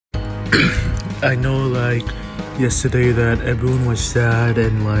I know like yesterday that everyone was sad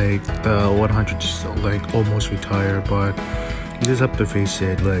and like 100 just like almost retired, but you just have to face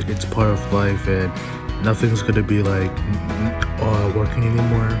it. Like it's part of life, and nothing's gonna be like working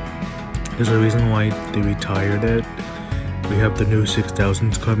anymore. There's a reason why they retired it. We have the new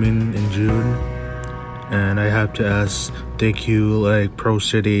 6000s coming in June, and I have to ask, thank you like Pro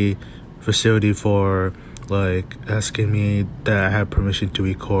City facility for like asking me that I have permission to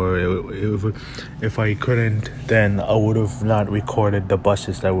record. If I couldn't, then I would have not recorded the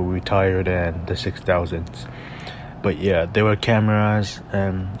buses that were retired and the 6000s. But yeah, there were cameras,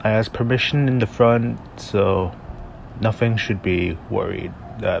 and I asked permission in the front, so nothing should be worried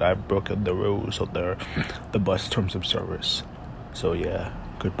that I've broken the rules of the bus terms of service. So yeah,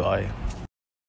 goodbye.